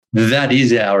that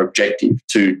is our objective,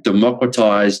 to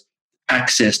democratize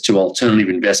access to alternative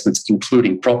investments,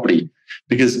 including property.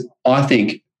 Because I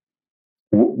think,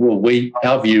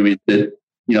 our view is that,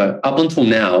 up until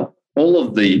now, all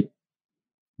of the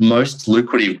most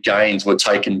lucrative gains were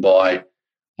taken by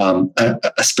a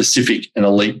specific and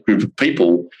elite group of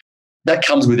people. That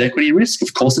comes with equity risk,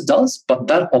 of course it does, but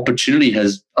that opportunity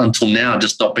has until now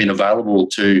just not been available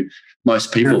to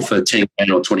most people for 10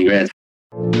 grand or 20 grand.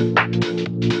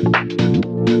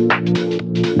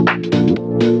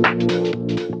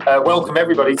 Welcome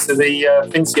everybody to the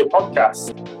Finsia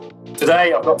podcast.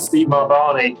 Today I've got Steve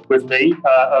Marvani with me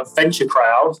of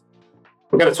VentureCrowd.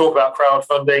 We're going to talk about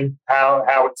crowdfunding,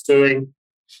 how it's doing,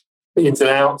 the ins and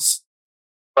outs.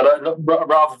 But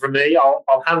rather than me,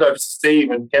 I'll hand over to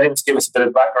Steve and get him to give us a bit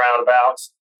of background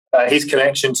about his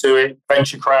connection to it,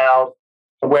 VentureCrowd,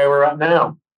 and where we're at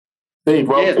now. Steve,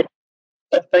 welcome.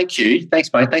 Yeah. Thank you. Thanks,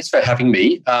 mate. Thanks for having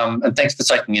me. And thanks for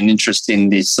taking an interest in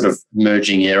this sort of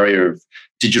emerging area of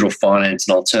digital finance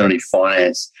and alternative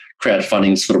finance.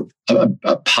 Crowdfunding is sort of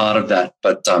a part of that.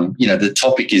 But, the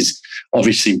topic is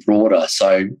obviously broader.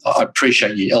 So I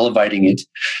appreciate you elevating it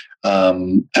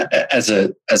as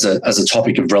a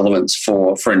topic of relevance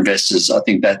for investors. I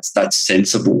think that's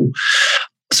sensible.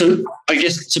 So I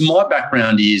guess, so my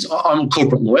background is I'm a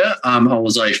corporate lawyer. I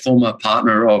was a former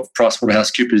partner of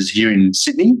PricewaterhouseCoopers here in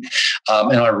Sydney,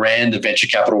 and I ran the venture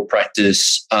capital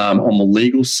practice on the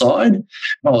legal side.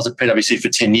 I was at PwC for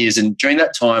 10 years, and during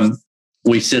that time,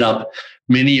 we set up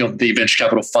many of the venture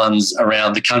capital funds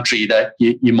around the country that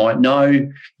you might know,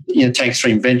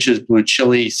 Tankstream Ventures, Blue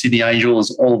Chili, Sydney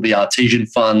Angels, all of the Artesian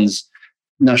funds,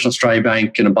 National Australia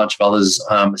Bank and a bunch of others,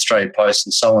 Australia Post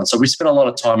and so on. So we spent a lot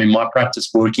of time in my practice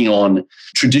working on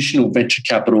traditional venture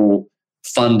capital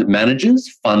fund managers,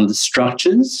 fund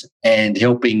structures, and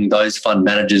helping those fund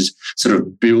managers sort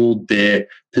of build their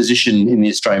position in the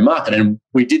Australian market. And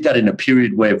we did that in a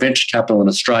period where venture capital in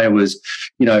Australia was,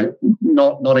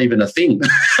 not even a thing.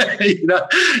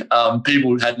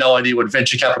 People had no idea what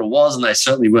venture capital was, and they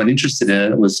certainly weren't interested in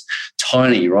it. It was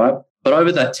tiny, right? But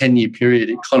over that 10-year period,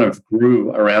 it kind of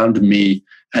grew around me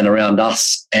and around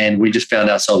us, and we just found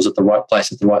ourselves at the right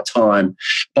place at the right time.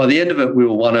 By the end of it, we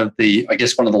were one of the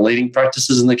leading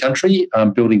practices in the country,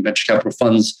 building venture capital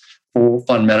funds for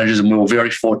fund managers, and we were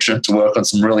very fortunate to work on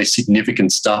some really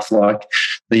significant stuff like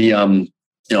the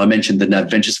I mentioned the NAB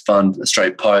Ventures Fund,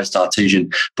 Australia Post, Artesian,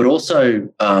 but also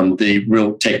the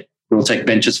Real Tech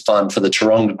Ventures Fund for the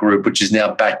Taronga Group, which is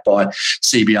now backed by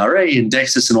CBRE and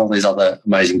Dexus and all these other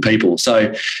amazing people.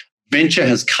 So venture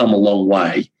has come a long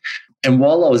way. And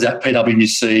while I was at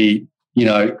PwC,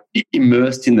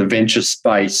 immersed in the venture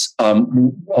space, I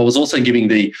was also giving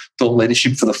the thought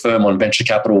leadership for the firm on venture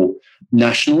capital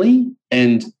nationally.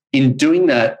 And in doing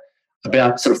that,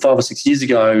 about sort of 5 or 6 years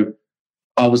ago,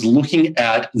 I was looking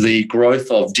at the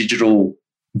growth of digital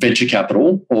venture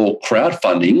capital or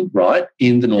crowdfunding, right,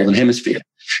 in the Northern Hemisphere,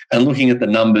 and looking at the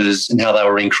numbers and how they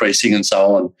were increasing and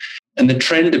so on. And the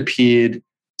trend appeared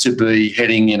to be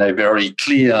heading in a very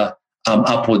clear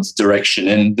upwards direction.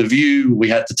 And the view we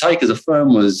had to take as a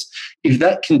firm was, if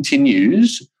that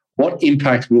continues, what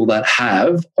impact will that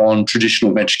have on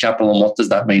traditional venture capital, and what does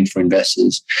that mean for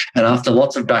investors? And after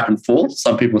lots of back and forth,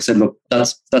 some people said, look,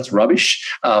 that's rubbish.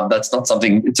 That's not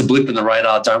something, it's a blip in the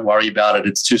radar. Don't worry about it.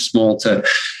 It's too small to...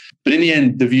 But in the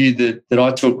end, the view that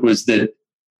I took was that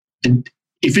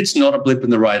if it's not a blip in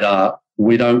the radar,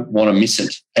 we don't want to miss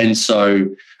it. And so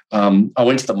I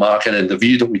went to the market, and the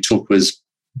view that we took was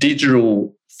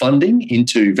digital funding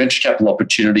into venture capital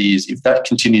opportunities. If that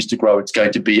continues to grow, it's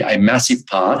going to be a massive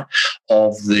part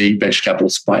of the venture capital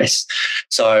space.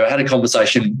 So I had a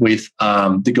conversation with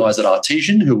the guys at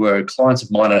Artesian, who were clients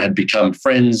of mine and had become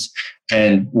friends,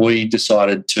 and we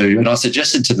decided to, and I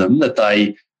suggested to them that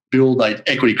they build an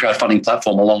equity crowdfunding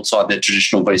platform alongside their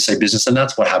traditional VC business, and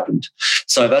that's what happened.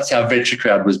 So that's how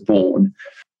VentureCrowd was born.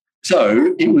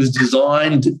 So it was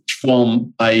designed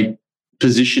from a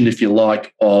position, if you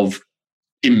like, of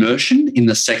immersion in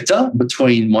the sector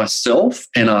between myself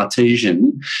and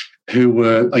Artesian, who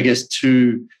were, I guess,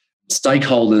 two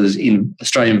stakeholders in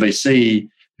Australian VC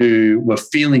who were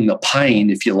feeling the pain,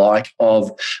 if you like,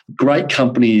 of great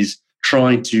companies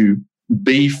trying to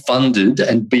be funded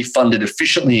and be funded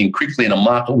efficiently and quickly in a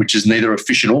market which is neither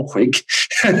efficient or quick,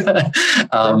 and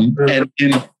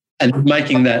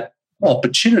making that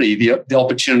opportunity, the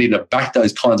opportunity to back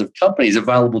those kinds of companies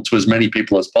available to as many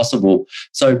people as possible.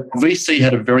 So VC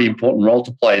had a very important role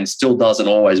to play and still does and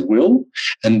always will.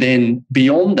 And then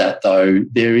beyond that, though,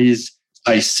 there is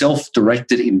a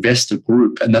self-directed investor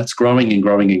group, and that's growing and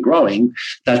growing and growing,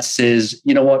 that says,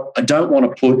 you know what, I don't want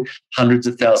to put hundreds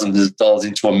of thousands of dollars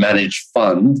into a managed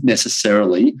fund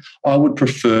necessarily. I would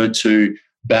prefer to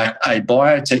back a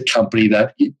biotech company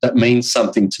that means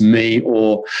something to me,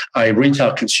 or a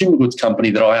retail consumer goods company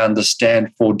that I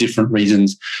understand for different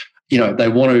reasons. You know, they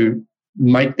want to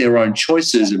make their own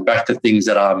choices and back the things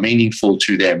that are meaningful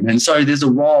to them. And so there's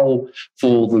a role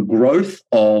for the growth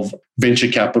of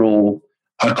venture capital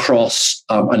across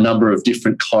a number of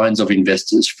different kinds of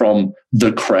investors, from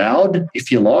the crowd, if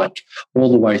you like,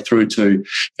 all the way through to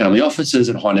family offices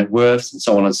and high net worths and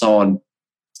so on and so on,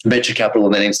 venture capital,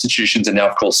 and then institutions, and now,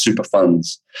 of course, super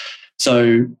funds.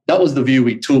 So that was the view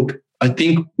we took. I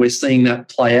think we're seeing that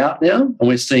play out now, and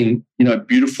we're seeing, you know,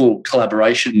 beautiful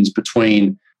collaborations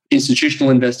between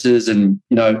institutional investors and,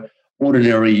 you know,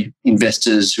 ordinary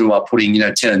investors who are putting, you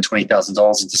know, $10,000 and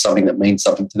 $20,000 into something that means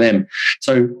something to them.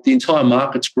 So the entire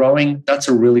market's growing. That's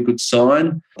a really good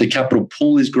sign. The capital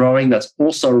pool is growing. That's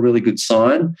also a really good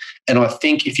sign. And I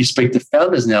think if you speak to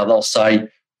founders now, they'll say,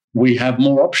 we have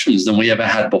more options than we ever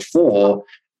had before.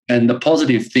 And the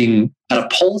positive thing at a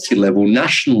policy level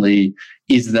nationally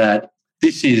is that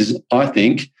this is, I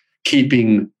think,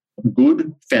 keeping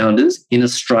good founders in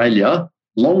Australia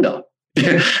longer.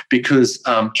 Because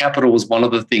capital was one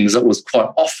of the things that was quite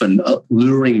often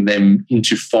luring them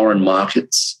into foreign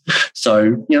markets. So,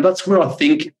 you know, that's where I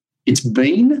think it's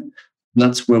been. And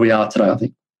that's where we are today, I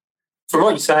think. From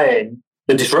what you're saying,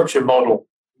 the disruption model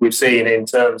we've seen in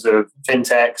terms of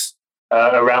fintechs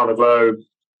around the globe,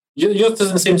 yours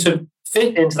doesn't seem to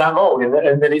fit into that mold,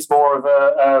 and then it's more of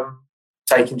a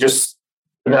taking just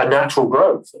a natural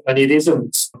growth. And it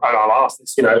isn't, and I'll ask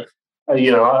this,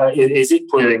 is it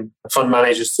putting fund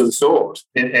managers to the sword?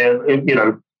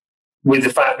 With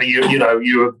the fact that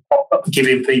you're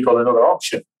giving people another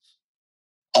option.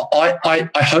 I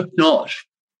hope not.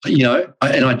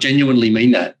 And I genuinely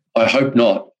mean that. I hope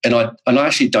not, and I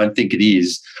actually don't think it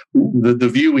is. The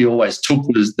view we always took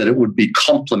was that it would be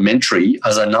complementary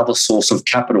as another source of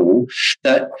capital.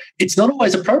 That it's not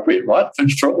always appropriate, right,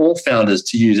 for all founders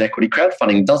to use equity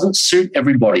crowdfunding. It doesn't suit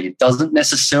everybody. It doesn't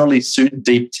necessarily suit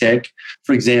deep tech,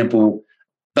 for example.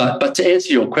 But to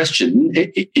answer your question,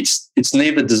 it's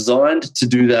neither designed to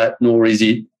do that, nor is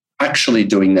it actually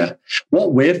doing that.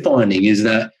 What we're finding is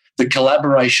that the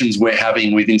collaborations we're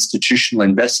having with institutional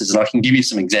investors, and I can give you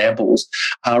some examples,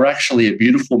 are actually a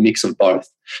beautiful mix of both.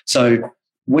 So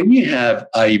when you have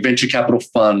a venture capital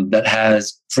fund that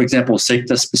has, for example,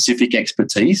 sector-specific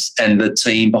expertise, and the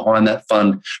team behind that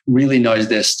fund really knows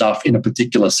their stuff in a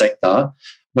particular sector,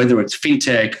 whether it's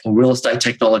fintech or real estate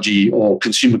technology or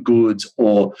consumer goods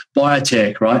or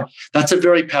biotech, right? That's a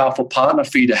very powerful partner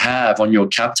for you to have on your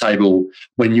cap table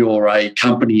when you're a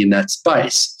company in that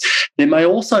space. There may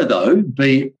also, though,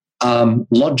 be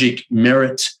logic,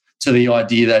 merit to the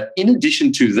idea that in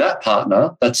addition to that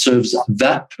partner that serves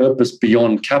that purpose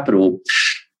beyond capital,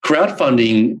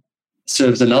 crowdfunding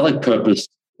serves another purpose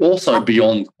also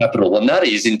beyond capital, and that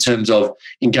is in terms of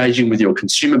engaging with your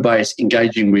consumer base,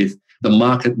 engaging with the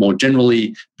market more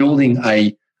generally, building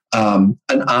an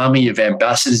army of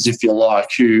ambassadors, if you like,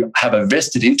 who have a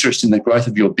vested interest in the growth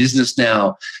of your business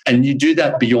now. And you do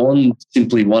that beyond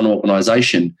simply one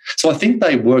organisation. So I think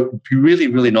they work really,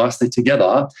 really nicely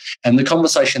together. And the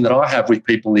conversation that I have with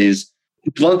people is,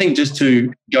 it's one thing just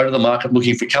to go to the market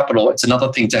looking for capital. It's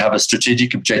another thing to have a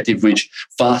strategic objective which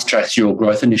fast tracks your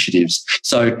growth initiatives.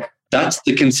 So that's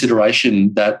the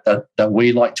consideration that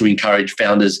we like to encourage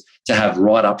founders to have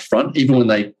right up front, even when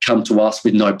they come to us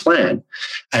with no plan.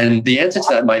 And the answer to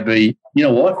that may be, you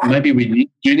know what, maybe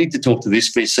you need to talk to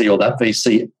this VC or that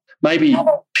VC, maybe,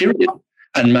 period.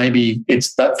 And maybe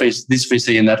it's this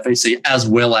VC and that VC, as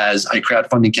well as a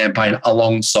crowdfunding campaign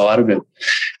alongside of it.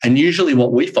 And usually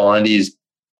what we find is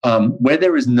where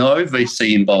there is no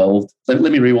VC involved, let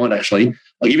me rewind actually.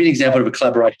 I'll give you an example of a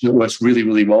collaboration that works really,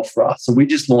 really well for us. So we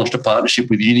just launched a partnership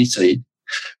with UniSeed.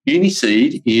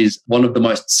 UniSeed is one of the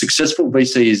most successful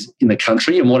VCs in the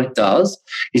country, and what it does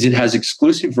is it has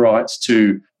exclusive rights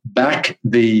to back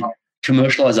the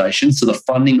commercialisation, so the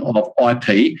funding of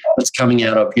IP that's coming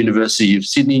out of University of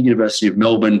Sydney, University of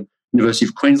Melbourne, University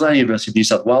of Queensland, University of New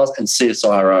South Wales, and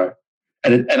CSIRO.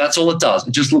 And that's all it does.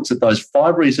 It just looks at those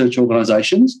 5 research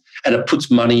organisations and it puts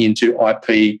money into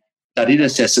IP that it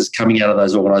assesses coming out of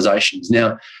those organisations.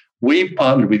 Now, we've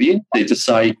partnered with UniSeed to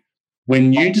say,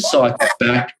 when you decide to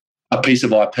back a piece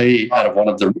of IP out of one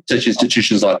of the research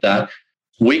institutions like that,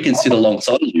 we can sit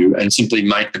alongside you and simply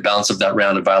make the balance of that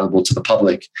round available to the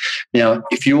public. Now,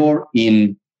 if you're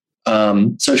in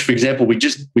So, for example, we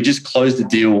just closed a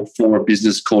deal for a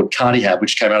business called CardiHab,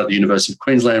 which came out of the University of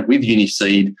Queensland with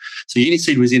UniSeed. So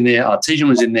UniSeed was in there, Artesian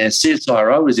was in there,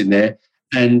 CSIRO was in there,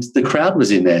 and the crowd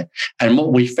was in there. And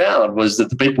what we found was that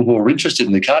the people who were interested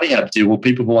in the CardiHab deal were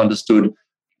people who understood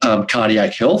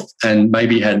cardiac health and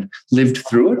maybe had lived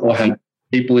through it or had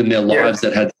people in their lives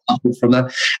that had suffered from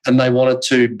that, and they wanted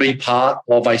to be part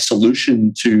of a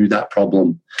solution to that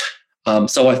problem.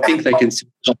 So I think they can be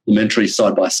complementary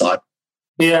side by side.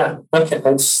 Yeah, okay,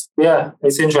 it's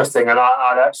interesting, and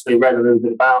I'd actually read a little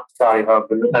bit about CardiHub,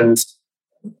 and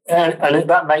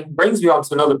that brings me on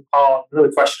to another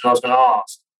question I was going to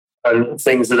ask, and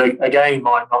things that again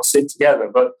might not sit together,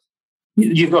 but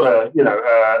you've got a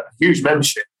huge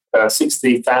membership,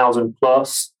 60,000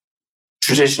 plus.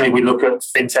 Traditionally, we look at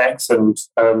fintechs and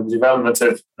development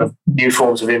of new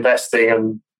forms of investing,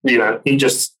 and the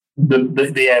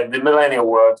millennial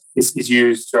word is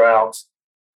used throughout.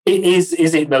 Is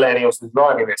it millennials who's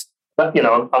driving this? But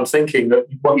I'm thinking that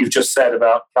what you've just said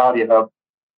about CardiHub,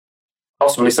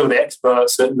 possibly some of the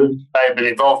experts that may have been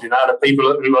involved in that are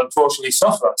people who unfortunately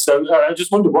suffer. So I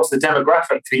just wonder what's the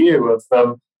demographic for you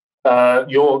of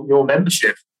your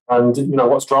membership, and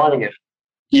what's driving it.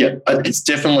 Yeah, it's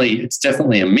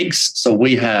definitely a mix. So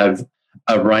we have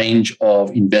a range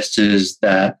of investors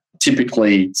that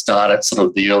typically start at sort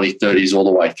of the early 30s all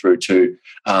the way through to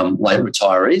late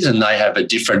retirees, and they have a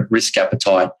different risk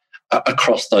appetite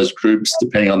across those groups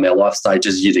depending on their life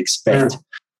stages you'd expect.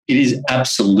 It is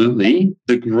absolutely,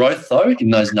 the growth though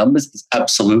in those numbers is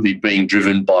absolutely being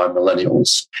driven by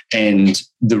millennials. And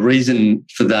the reason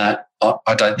for that,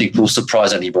 I don't think will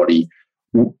surprise anybody.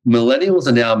 Millennials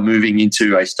are now moving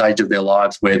into a stage of their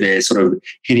lives where they're sort of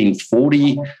hitting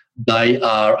 40. They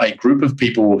are a group of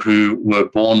people who were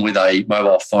born with a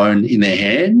mobile phone in their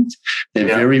hand. They're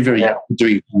very, very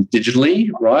doing things digitally,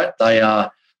 right?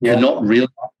 They're not really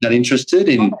that interested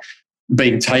in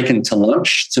being taken to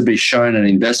lunch to be shown an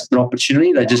investment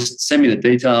opportunity. They just send me the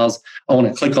details. I want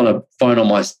to click on a phone on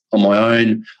my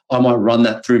own. I might run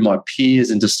that through my peers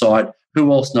and decide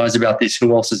who else knows about this,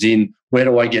 who else is in, where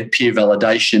do I get peer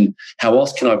validation, how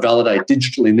else can I validate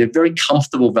digitally? And they're very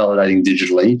comfortable validating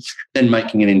digitally, then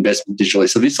making an investment digitally.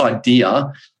 So this idea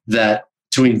that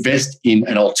to invest in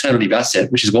an alternative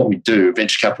asset, which is what we do,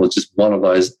 venture capital is just one of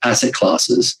those asset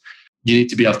classes, you need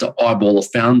to be able to eyeball a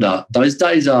founder. Those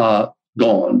days are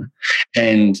gone.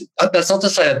 And that's not to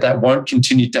say that won't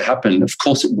continue to happen. Of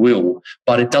course it will,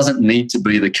 but it doesn't need to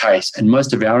be the case. And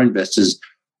most of our investors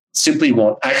simply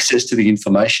want access to the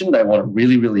information. They want it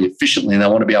really, really efficiently, and they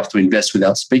want to be able to invest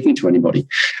without speaking to anybody.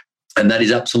 And that is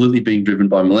absolutely being driven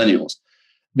by millennials.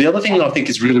 The other thing that I think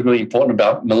is really, really important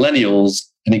about millennials,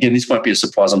 and again, this won't be a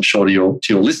surprise, I'm sure, to your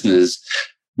listeners,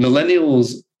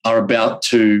 millennials are about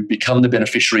to become the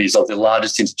beneficiaries of the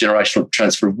largest intergenerational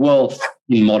transfer of wealth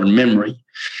in modern memory.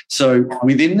 So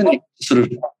within the next sort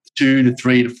of 2 to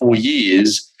 3 to 4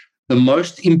 years, the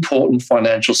most important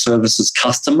financial services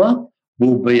customer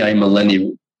will be a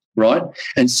millennial, right?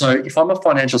 And so if I'm a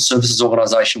financial services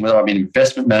organization, whether I'm in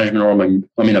investment management or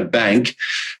I'm in a bank,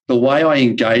 the way I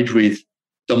engage with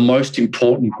the most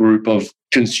important group of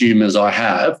consumers I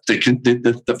have,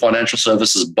 the financial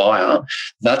services buyer,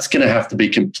 that's going to have to be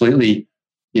completely,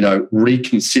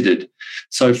 reconsidered.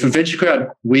 So for Venture Crowd,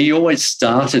 we always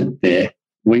started there.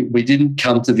 We didn't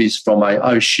come to this from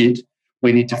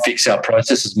we need to fix our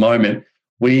processes moment.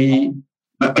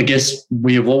 I guess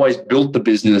we have always built the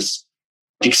business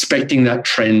expecting that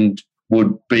trend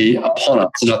would be upon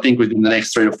us. And I think within the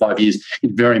next 3 to 5 years,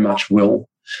 it very much will.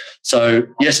 So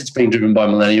yes, it's being driven by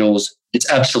millennials. It's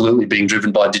absolutely being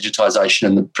driven by digitization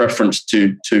and the preference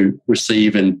to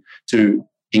receive and to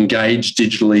engage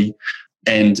digitally.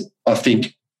 And I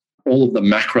think all of the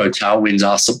macro tailwinds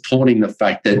are supporting the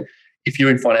fact that if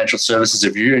you're in financial services,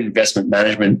 if you're in investment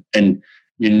management and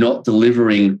you're not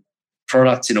delivering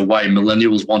products in a way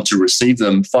millennials want to receive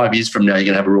them, 5 years from now, you're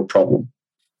going to have a real problem.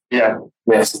 Yeah,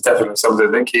 yes, it's definitely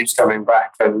something that keeps coming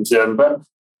back. And but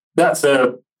that's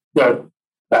the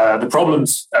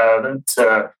problems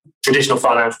that traditional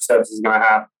financial services are going to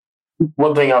have.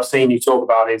 One thing I've seen you talk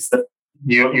about is that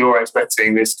you're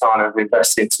expecting this kind of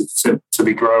investing to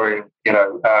be growing,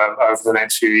 over the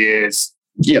next few years.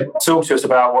 Yeah. Talk to us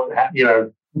about what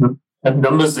the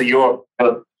numbers that you're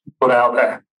put out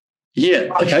there. Yeah.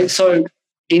 Okay. So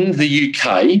in the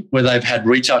UK, where they've had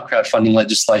retail crowdfunding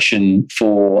legislation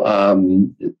for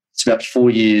it's about 4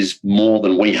 years more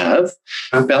than we have,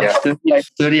 about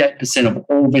 38% of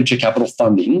all venture capital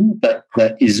funding that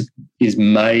is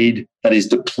made, that is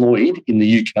deployed in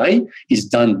the UK, is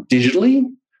done digitally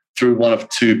through one of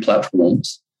two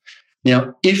platforms.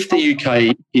 Now, if the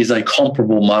UK is a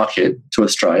comparable market to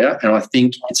Australia, and I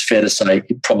think it's fair to say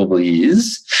it probably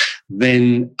is,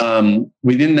 then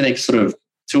within the next sort of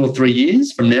 2 or 3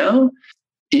 years from now,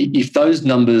 if those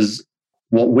numbers,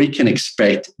 what we can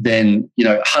expect, then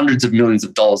hundreds of millions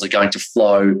of dollars are going to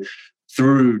flow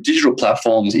through digital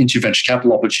platforms into venture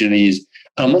capital opportunities.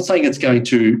 And I'm not saying it's going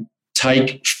to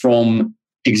take from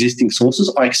existing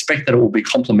sources. I expect that it will be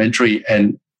complementary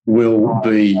and will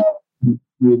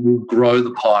grow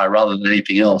the pie rather than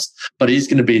anything else. But it is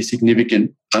going to be a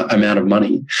significant amount of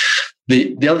money.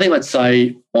 The other thing I'd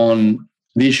say on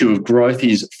the issue of growth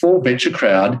is for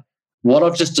VentureCrowd, what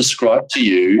I've just described to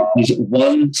you is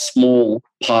one small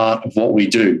part of what we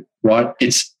do, right?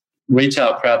 It's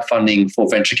retail crowdfunding for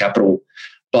venture capital.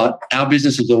 But our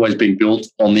business has always been built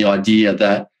on the idea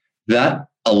that that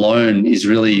alone is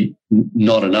really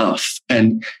not enough.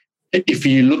 And if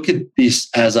you look at this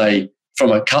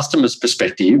from a customer's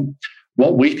perspective,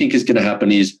 what we think is going to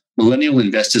happen is millennial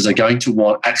investors are going to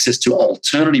want access to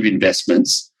alternative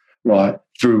investments, right,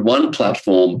 through one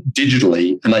platform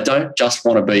digitally. And they don't just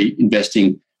want to be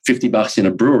investing $50 in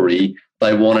a brewery.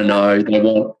 They want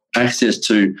access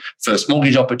to first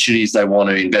mortgage opportunities. They want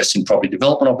to invest in property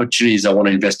development opportunities. They want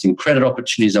to invest in credit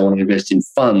opportunities. They want to invest in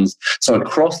funds. So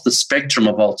across the spectrum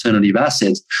of alternative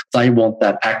assets, they want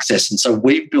that access. And so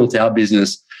we've built our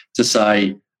business to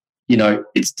say,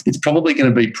 it's probably going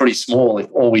to be pretty small if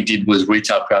all we did was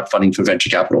retail crowdfunding for venture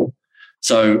capital.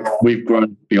 So we've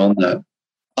grown beyond that.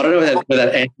 I don't know whether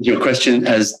that answers your question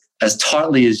as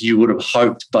tightly as you would have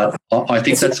hoped, but I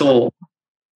think that's all.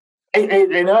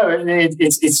 It's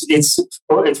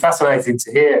fascinating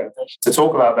to hear, to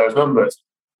talk about those numbers.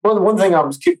 Well, one thing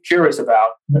I'm curious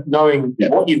about, knowing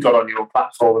what you've got on your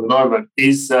platform at the moment,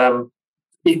 is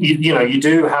you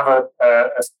do have a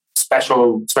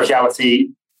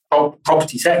speciality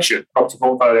property section, property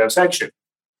portfolio section.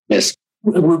 Yes,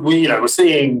 we're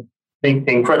seeing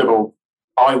incredible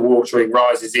eye-watering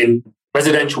rises in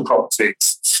residential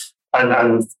properties,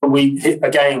 and we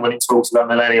again when it talks about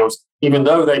millennials. Even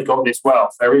though they've got this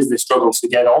wealth, there is this struggle to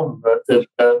get on the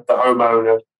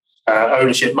homeowner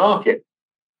ownership market.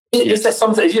 Is there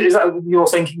something? Is that your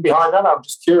thinking behind that? I'm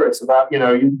just curious about.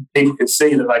 People can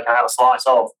see that they can have a slice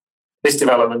of this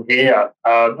development here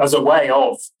as a way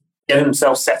of getting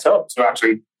themselves set up to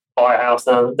actually buy a house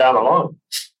down the line.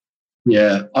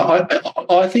 Yeah,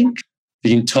 I think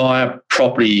the entire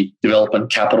property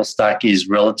development capital stack is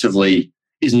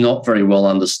not very well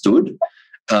understood.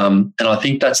 And I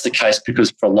think that's the case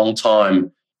because for a long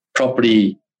time,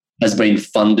 property has been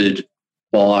funded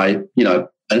by,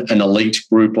 an elite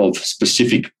group of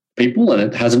specific people, and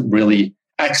it hasn't really,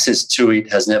 access to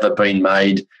it has never been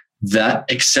made that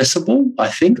accessible, I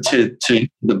think, to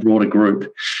the broader group.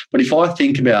 But if I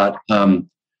think about,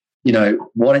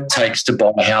 what it takes to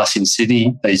buy a house in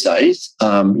Sydney these days,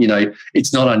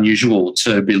 it's not unusual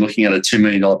to be looking at a $2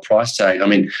 million price tag. I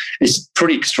mean, it's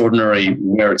pretty extraordinary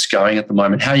where it's going at the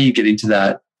moment. How you get into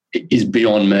that is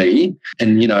beyond me.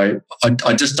 And,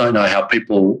 I just don't know how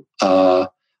people are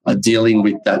dealing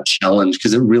with that challenge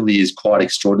because it really is quite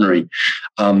extraordinary.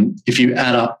 If you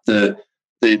add up the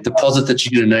deposit that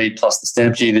you're going to need plus the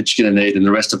stamp duty that you're going to need and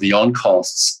the rest of the on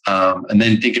costs, and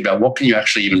then think about what can you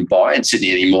actually even buy in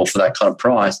Sydney anymore for that kind of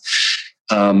price,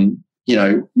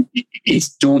 it's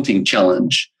a daunting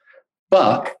challenge.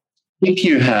 But if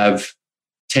you have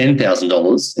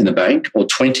 $10,000 in the bank or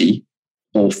 20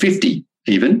 or 50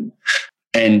 even,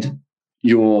 and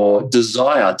your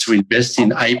desire to invest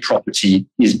in a property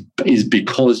is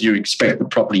because you expect the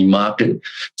property market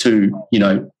to,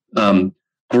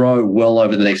 grow well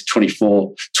over the next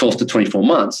 12 to 24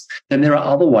 months, then there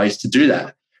are other ways to do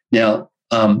that. Now,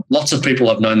 lots of people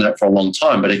have known that for a long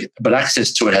time, but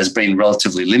access to it has been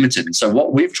relatively limited. And so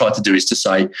what we've tried to do is to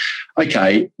say,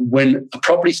 okay, when a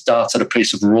property starts at a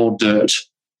piece of raw dirt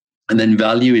and then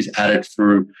value is added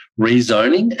through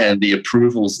rezoning and the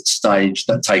approvals stage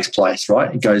that takes place,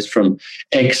 right? It goes from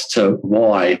X to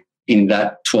Y in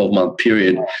that 12-month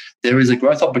period. There is a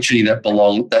growth opportunity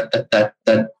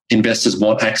that investors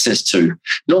want access to.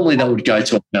 Normally that would go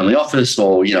to a family office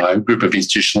or, a group of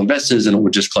institutional investors and it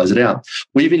would just close it out.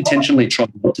 We've intentionally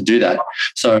tried not to do that.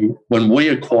 So when we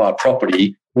acquire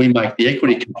property, we make the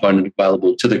equity component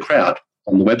available to the crowd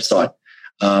on the website.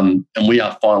 And we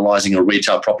are finalising a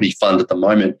retail property fund at the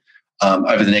moment.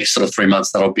 Over the next sort of 3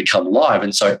 months, that'll become live.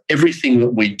 And so everything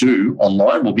that we do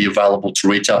online will be available to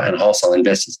retail and wholesale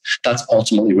investors. That's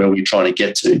ultimately where we're trying to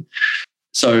get to.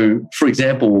 So, for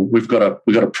example, we've got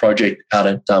a project out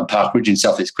at Park Ridge in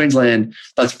southeast Queensland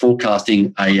that's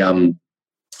forecasting a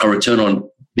return on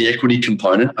the equity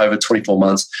component over 24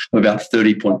 months of about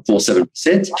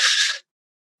 30.47%.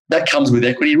 That comes with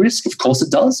equity risk, of course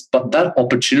it does, but that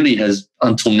opportunity has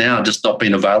until now just not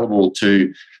been available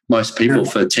to most people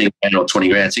for 10 grand or 20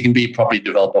 grand. So you can be a property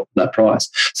developer for that price.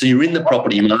 So you're in the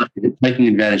property market taking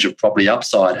advantage of property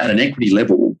upside at an equity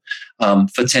level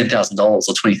for $10,000 or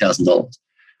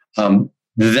 $20,000.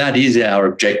 That is our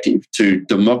objective, to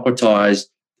democratize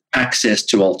access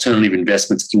to alternative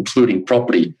investments, including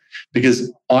property.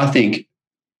 Because I think,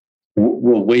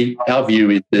 our view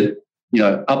is that,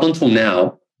 up until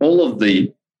now, all of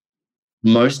the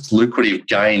most lucrative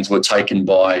gains were taken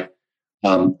by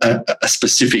a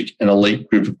specific and elite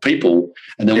group of people.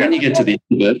 And then when you get to the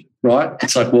end of it, right,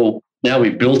 it's like, well, now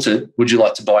we've built it. Would you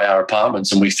like to buy our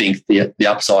apartments? And we think the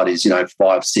upside is,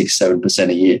 5, 6, 7%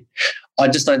 a year. I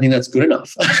just don't think that's good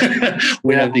enough.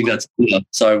 We don't think that's good enough.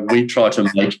 So we try to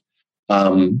make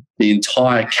the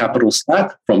entire capital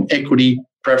stack from equity,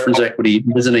 preference equity,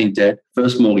 mezzanine debt,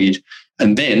 first mortgage,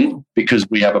 and then because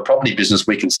we have a property business,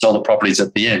 we can sell the properties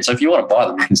at the end. So if you want to buy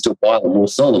them, you can still buy them or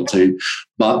sell them too.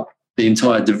 But the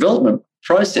entire development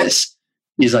process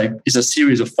is a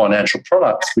series of financial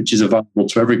products which is available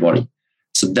to everybody.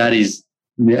 So that is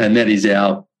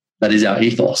our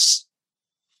ethos.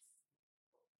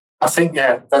 I think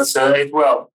that's it.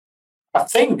 Well, I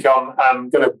think I'm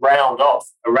going to round off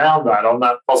around that on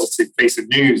that positive piece of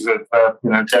news of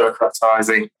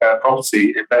democratizing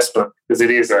property investment, because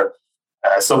it is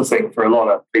something for a lot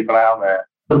of people out there,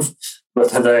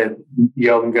 whether they're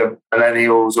younger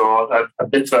millennials or a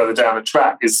bit further down the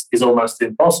track, is almost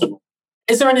impossible.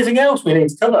 Is there anything else we need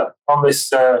to cover on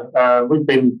this? We've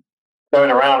been going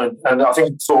around and I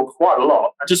think talked quite a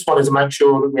lot. I just wanted to make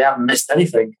sure that we haven't missed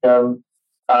anything.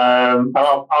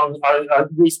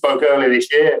 We spoke earlier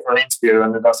this year for an interview,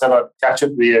 and I said I'd catch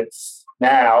up with you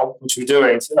now, which we're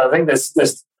doing. So I think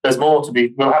there's more to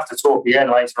be. We'll have to talk again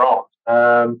later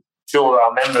on. Sure,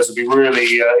 our members will be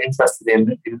really interested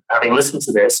in having listened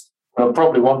to this. I'll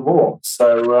probably want more.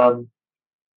 So,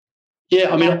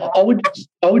 I would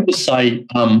just say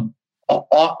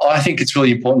I think it's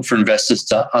really important for investors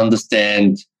to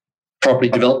understand property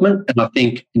development, and I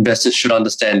think investors should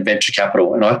understand venture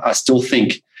capital. And I still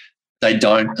think they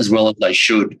don't as well as they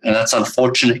should, and that's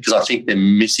unfortunate because I think they're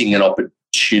missing an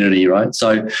opportunity, right?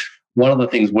 So one of the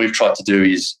things we've tried to do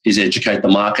is educate the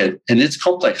market, and it's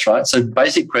complex, right? So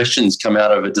basic questions come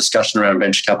out of a discussion around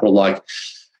venture capital, like,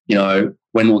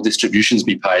 when will distributions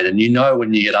be paid? And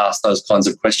when you get asked those kinds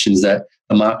of questions that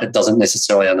the market doesn't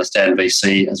necessarily understand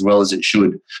VC as well as it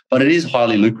should. But it is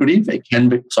highly lucrative. It can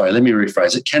be, let me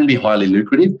rephrase. It can be highly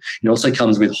lucrative. It also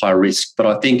comes with high risk. But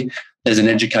I think there's an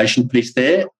education piece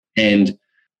there. And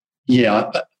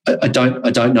I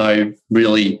don't know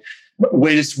really.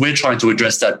 We're trying to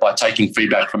address that by taking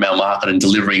feedback from our market and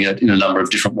delivering it in a number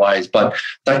of different ways. But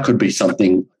that could be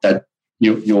something that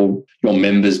your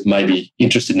members may be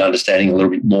interested in understanding a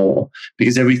little bit more,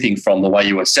 because everything from the way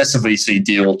you assess a VC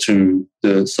deal to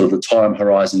the sort of the time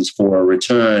horizons for a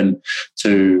return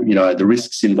to the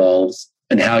risks involved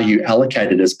and how you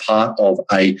allocate it as part of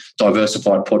a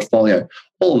diversified portfolio,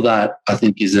 all of that I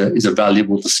think is a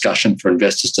valuable discussion for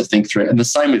investors to think through. And the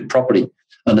same with property,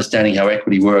 understanding how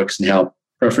equity works and how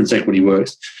preference equity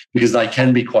works, because they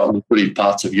can be quite lucrative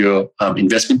parts of your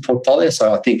investment portfolio.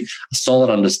 So I think a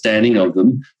solid understanding of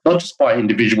them, not just by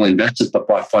individual investors, but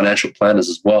by financial planners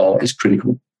as well, is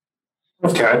critical.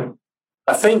 Okay.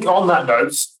 I think on that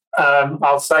note,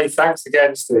 I'll say thanks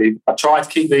again, Steve. I try to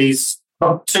keep these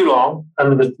not too long,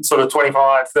 under the sort of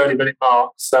 25, 30-minute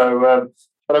mark. So,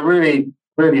 but I really,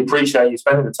 really appreciate you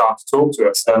spending the time to talk to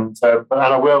us. And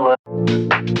I will...